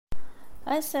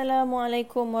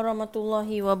Assalamualaikum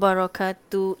warahmatullahi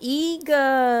wabarakatuh. Eagle.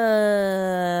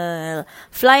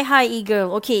 Fly high,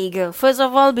 Eagle. Okay, Eagle. First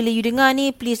of all, bila you dengar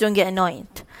ni, please don't get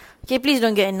annoyed. Okay, please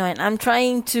don't get annoyed. I'm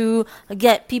trying to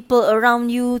get people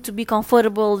around you to be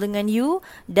comfortable dengan you.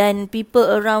 Dan people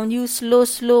around you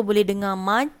slow-slow boleh dengar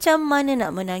macam mana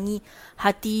nak menangi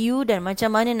hati you dan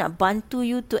macam mana nak bantu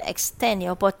you to extend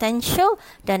your potential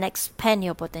dan expand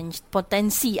your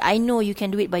potensi. I know you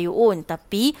can do it by your own,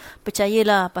 tapi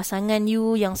percayalah, pasangan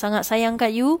you yang sangat sayang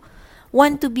kat you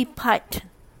want to be part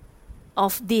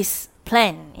of this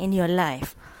plan in your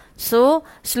life. So,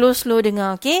 slow-slow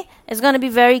dengar, okay? It's gonna be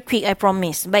very quick, I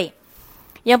promise. Baik.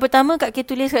 Yang pertama, Kak K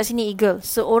tulis kat sini, Eagle.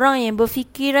 Seorang yang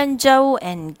berfikiran jauh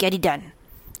and get it done.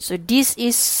 So, this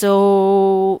is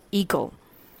so Eagle.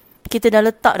 Kita dah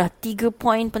letak dah 3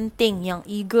 poin penting yang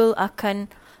Eagle akan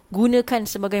gunakan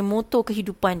sebagai moto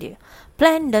kehidupan dia.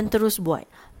 Plan dan terus buat.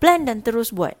 Plan dan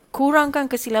terus buat. Kurangkan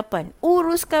kesilapan.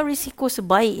 Uruskan risiko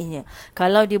sebaiknya.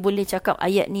 Kalau dia boleh cakap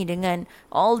ayat ni dengan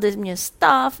all the punya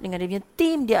staff, dengan dia punya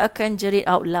team, dia akan jerit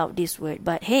out loud this word.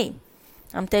 But hey,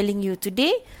 I'm telling you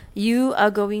today, you are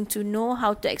going to know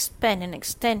how to expand and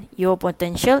extend your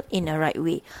potential in a right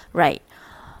way. Right.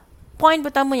 Point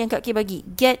pertama yang Kak K bagi,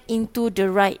 get into the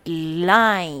right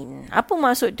line. Apa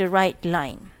maksud the right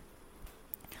line?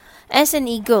 As an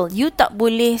eagle, you tak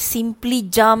boleh simply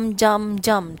jump.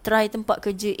 Try tempat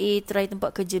kerja A, try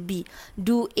tempat kerja B.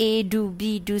 Do A, do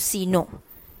B, do C. No.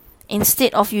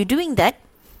 Instead of you doing that,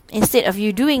 instead of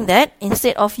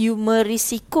you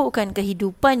merisikokan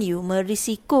kehidupan you,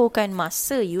 merisikokan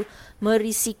masa you,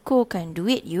 merisikokan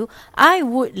duit you, I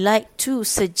would like to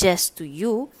suggest to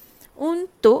you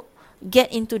untuk get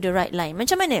into the right line.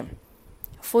 Macam mana?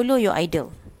 Follow your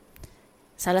idol.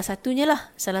 Salah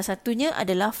satunya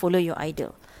adalah follow your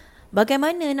idol.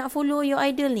 Bagaimana nak follow your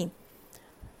idol ni?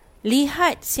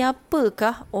 Lihat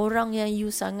siapakah orang yang you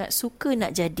sangat suka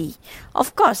nak jadi.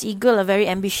 Of course, eagle are very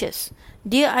ambitious.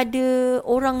 Dia ada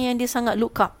orang yang dia sangat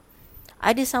look up.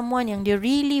 Ada someone yang dia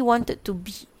really wanted to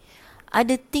be.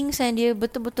 Ada things yang dia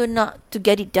betul-betul nak to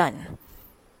get it done.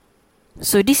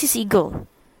 So this is eagle.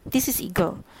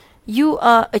 You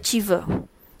are achiever.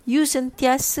 You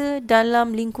sentiasa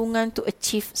dalam lingkungan to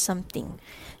achieve something.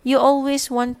 You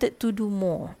always wanted to do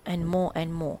more and more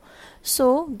and more.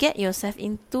 So, get yourself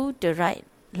into the right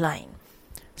line.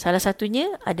 Salah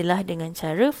satunya adalah dengan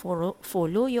cara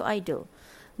follow your idol.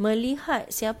 Melihat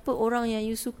siapa orang yang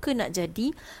you suka nak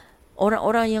jadi,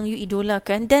 orang-orang yang you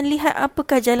idolakan, dan lihat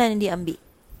apakah jalan yang dia ambil.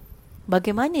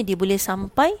 Bagaimana dia boleh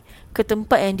sampai ke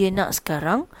tempat yang dia nak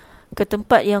sekarang, ke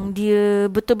tempat yang dia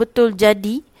betul-betul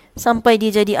jadi, sampai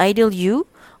dia jadi idol you.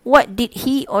 What did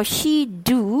he or she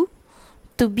do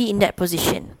to be in that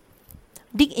position?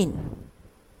 Dig in.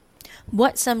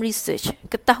 Buat some research.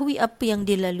 Ketahui apa yang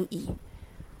dia lalui.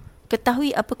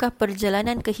 Ketahui apakah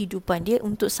perjalanan kehidupan dia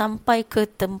untuk sampai ke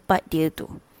tempat dia tu.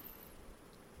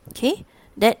 Okay?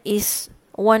 That is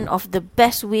one of the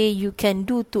best way you can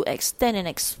do to extend and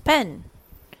expand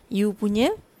you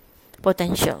punya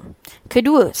potential.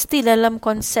 Kedua, still dalam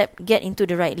konsep get into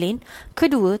the right lane.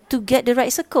 Kedua, to get the right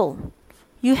circle.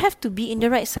 You have to be in the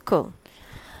right circle.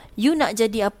 You nak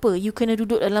jadi apa, you kena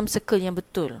duduk dalam circle yang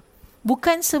betul.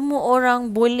 Bukan semua orang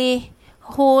boleh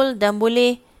hold dan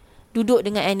boleh duduk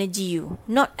dengan energy you.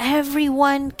 Not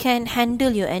everyone can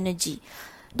handle your energy.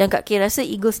 Dan Kak K rasa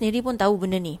Eagle sendiri pun tahu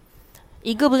benda ni.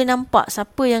 Eagle boleh nampak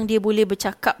siapa yang dia boleh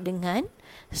bercakap dengan,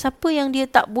 siapa yang dia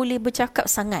tak boleh bercakap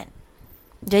sangat.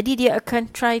 Jadi dia akan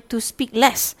try to speak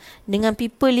less dengan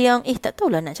people yang tak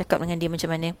tahulah nak cakap dengan dia macam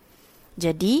mana.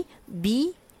 Jadi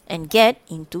be and get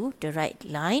into the right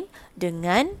line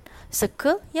dengan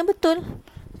circle yang betul.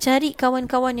 Cari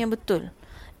kawan-kawan yang betul.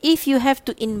 If you have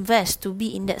to invest to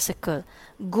be in that circle,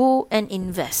 go and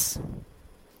invest.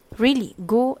 Really,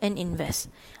 go and invest.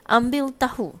 Ambil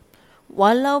tahu.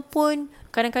 Walaupun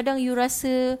kadang-kadang you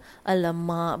rasa,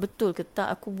 alamak, betul ke tak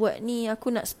aku buat ni,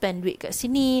 aku nak spend duit kat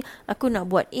sini, aku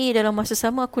nak buat A dalam masa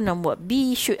sama, aku nak buat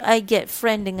B, should I get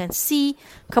friend dengan C?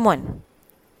 Come on.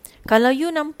 Kalau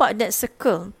you nampak that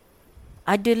circle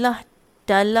adalah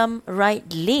dalam right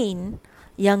lane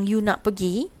yang you nak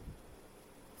pergi,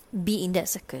 be in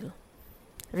that circle.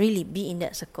 Really, be in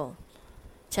that circle.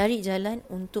 Cari jalan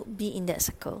untuk be in that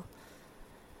circle.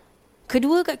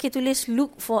 Kedua, Kak K tulis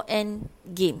look for end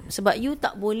game. Sebab you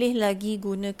tak boleh lagi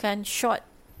gunakan short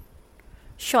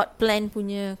plan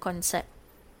punya konsep.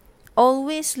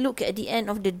 Always look at the end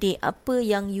of the day, apa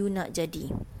yang you nak jadi.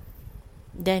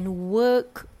 Then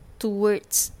work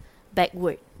towards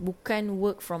backward. Bukan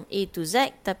work from A to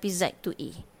Z, tapi Z to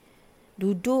A.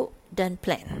 Duduk dan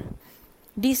plan.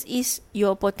 This is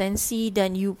your potensi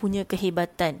dan you punya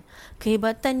kehebatan.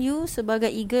 Kehebatan you sebagai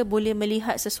eagle boleh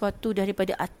melihat sesuatu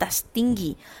daripada atas,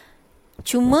 tinggi.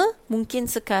 Cuma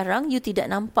mungkin sekarang you tidak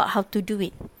nampak how to do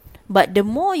it. But the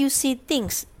more you see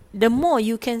things, the more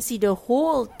you can see the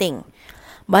whole thing.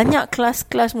 Banyak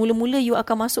kelas-kelas, mula-mula you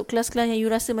akan masuk kelas-kelas yang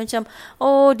you rasa macam,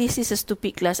 oh, this is a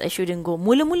stupid class, I shouldn't go.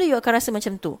 Mula-mula you akan rasa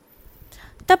macam tu.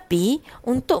 Tapi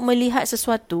untuk melihat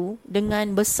sesuatu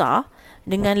dengan besar,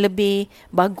 dengan lebih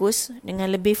bagus, dengan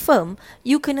lebih firm,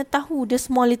 you kena tahu the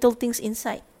small little things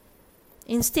inside.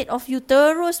 Instead of you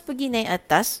terus pergi naik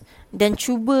atas dan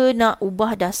cuba nak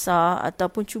ubah dasar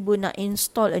ataupun cuba nak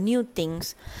install a new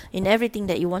things in everything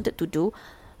that you wanted to do,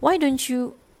 why don't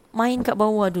you main kat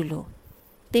bawah dulu?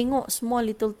 Tengok small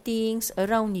little things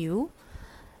around you.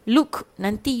 Look,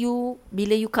 nanti you,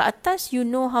 bila you kat atas, you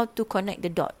know how to connect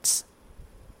the dots.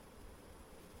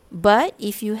 But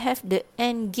if you have the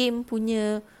end game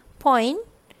punya point,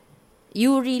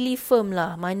 you really firm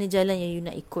lah mana jalan yang you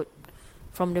nak ikut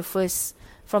from the first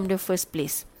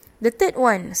place. The third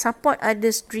one, support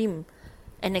others' dream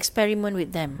and experiment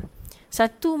with them.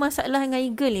 Satu masalah dengan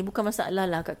eagle ni bukan masalah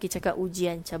lah Kak Ki cakap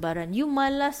ujian, cabaran. You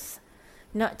malas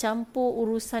nak campur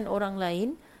urusan orang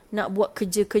lain, nak buat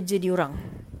kerja-kerja diorang.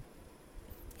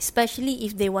 Especially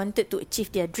if they wanted to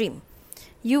achieve their dream.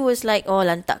 You was like, oh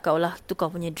lantak kau lah, tu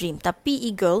kau punya dream. Tapi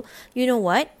eagle, you know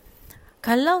what?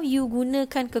 Kalau you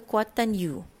gunakan kekuatan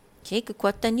you, okay,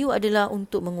 kekuatan you adalah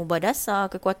untuk mengubah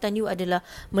dasar, kekuatan you adalah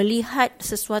melihat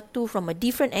sesuatu from a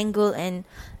different angle and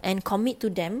commit to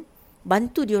them,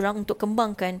 bantu diorang untuk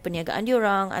kembangkan perniagaan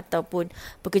diorang ataupun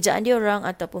pekerjaan diorang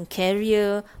ataupun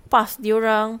career path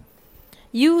diorang.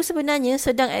 You sebenarnya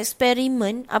sedang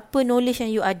eksperimen apa knowledge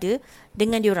yang you ada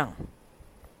dengan diorang.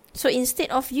 So instead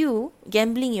of you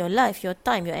gambling your life, your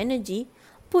time, your energy,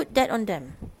 put that on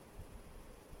them.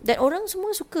 Dan orang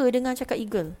semua suka dengan cakap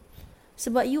eagle.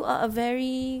 Sebab you are a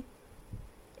very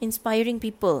inspiring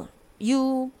people.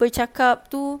 You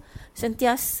bercakap tu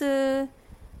sentiasa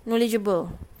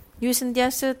knowledgeable. You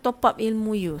sentiasa top up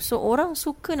ilmu you. So orang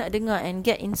suka nak dengar and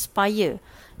get inspired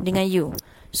dengan you.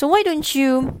 So why don't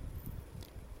you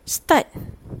start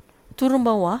turun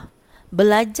bawah,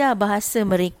 belajar bahasa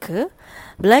mereka,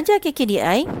 belajar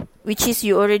KKDI, which is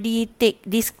you already take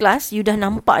this class, you dah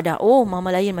nampak dah, oh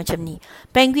Mama Lion macam ni.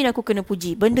 Penguin aku kena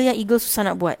puji. Benda yang eagle susah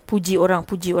nak buat. Puji orang,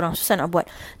 susah nak buat.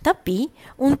 Tapi,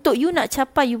 untuk you nak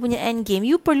capai you punya end game,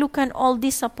 you perlukan all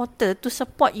these supporter to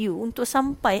support you untuk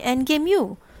sampai end game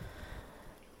you.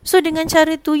 So, dengan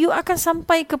cara tu, you akan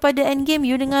sampai kepada end game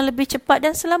you dengan lebih cepat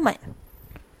dan selamat.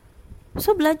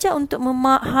 So, belajar untuk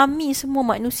memahami semua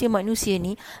manusia-manusia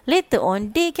ni. Later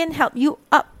on, they can help you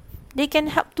up. They can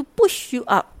help to push you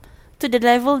up to the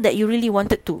level that you really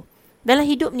wanted to. Dalam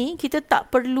hidup ni, kita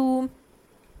tak perlu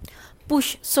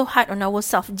push so hard on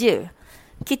ourselves je.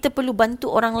 Kita perlu bantu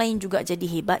orang lain juga jadi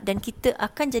hebat dan kita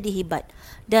akan jadi hebat.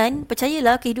 Dan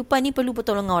percayalah, kehidupan ni perlu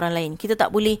pertolongan orang lain. Kita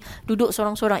tak boleh duduk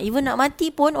sorang-sorang. Even nak mati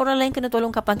pun, orang lain kena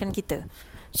tolong kapalkan kita.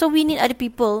 So, we need other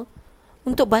people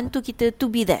untuk bantu kita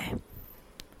to be there.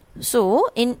 So,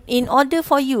 in order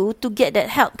for you to get that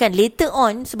help kan, later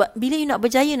on, sebab bila you nak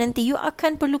berjaya nanti, you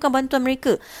akan perlukan bantuan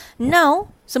mereka.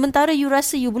 Now, sementara you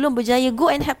rasa you belum berjaya,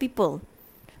 go and help people.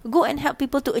 Go and help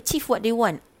people to achieve what they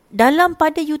want. Dalam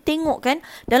pada you tengok kan,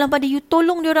 dalam pada you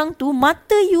tolong diorang tu,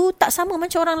 mata you tak sama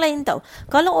macam orang lain tau.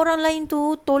 Kalau orang lain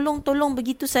tu tolong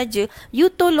begitu saja, you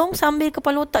tolong sambil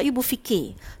kepala otak you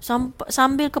berfikir.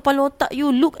 Sambil kepala otak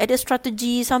you look at the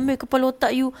strategy, sambil kepala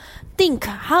otak you think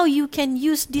how you can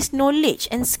use this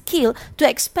knowledge and skill to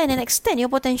expand and extend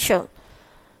your potential.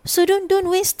 So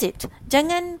don't waste it.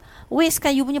 Jangan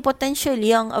wastekan you punya potential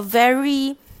yang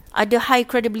ada high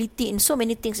credibility in so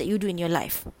many things that you do in your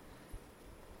life.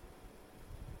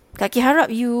 Kak Ki harap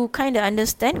you kind of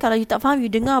understand. Kalau you tak faham, you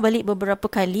dengar balik beberapa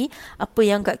kali apa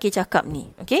yang Kak Ki cakap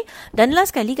ni. Okay? Dan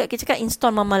last kali Kak Ki cakap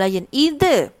install Mama Lion.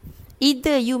 Either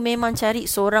you memang cari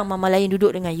seorang Mama Lion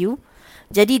duduk dengan you.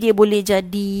 Jadi dia boleh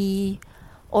jadi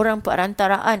orang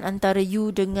perantaraan antara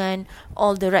you dengan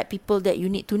all the right people that you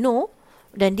need to know.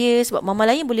 Dan dia, sebab Mama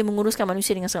Lion boleh menguruskan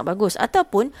manusia dengan sangat bagus.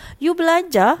 Ataupun you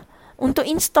belajar untuk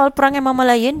install perangai Mama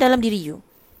Lion dalam diri you.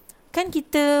 Kan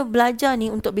kita belajar ni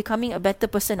untuk becoming a better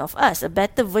person of us, a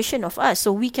better version of us,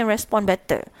 so we can respond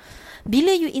better.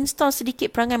 Bila you install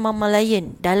sedikit perangai Mama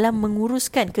Lion dalam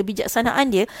menguruskan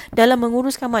kebijaksanaan dia, dalam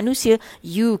menguruskan manusia,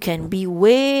 you can be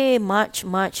way much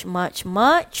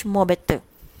more better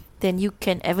than you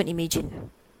can ever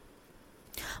imagine.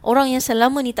 Orang yang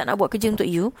selama ni tak nak buat kerja untuk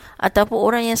you, ataupun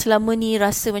orang yang selama ni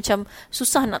rasa macam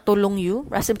susah nak tolong you,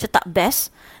 rasa macam tak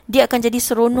best, dia akan jadi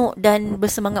seronok dan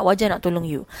bersemangat wajar nak tolong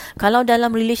you. Kalau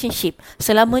dalam relationship,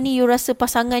 selama ni you rasa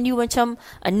pasangan you macam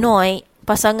annoyed,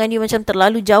 pasangan you macam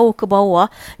terlalu jauh ke bawah,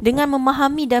 dengan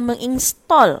memahami dan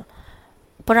menginstall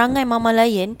perangai mama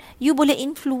lion, you boleh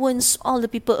influence all the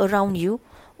people around you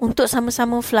untuk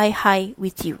sama-sama fly high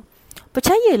with you.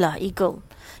 Percayalah, Eagle,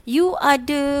 you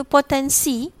ada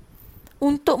potensi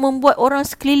untuk membuat orang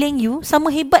sekeliling you sama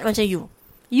hebat macam you.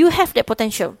 You have that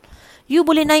potential. You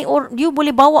boleh you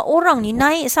boleh bawa orang ni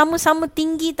naik sama-sama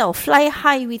tinggi tau, fly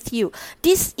high with you.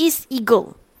 This is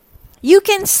Eagle. You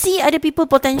can see other people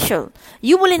potential.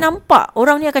 You boleh nampak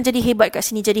orang ni akan jadi hebat kat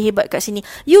sini, jadi hebat kat sini.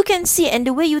 You can see, and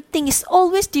the way you think is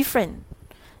always different.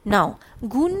 Now,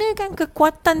 gunakan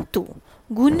kekuatan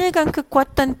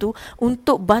tu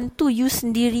untuk bantu you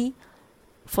sendiri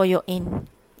for your end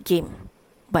game.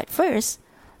 But first,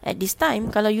 at this time,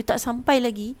 kalau you tak sampai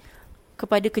lagi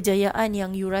kepada kejayaan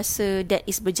yang you rasa that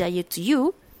is berjaya to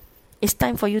you, it's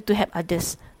time for you to help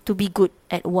others to be good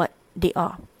at what they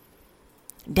are.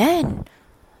 Then,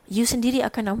 you sendiri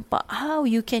akan nampak how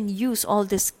you can use all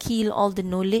the skill, all the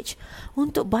knowledge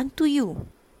untuk bantu you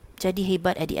jadi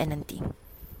hebat at the end nanti.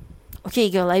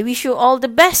 Okay, girl, I wish you all the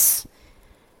best.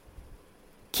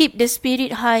 Keep the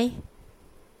spirit high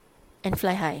and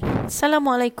fly high.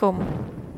 Assalamualaikum.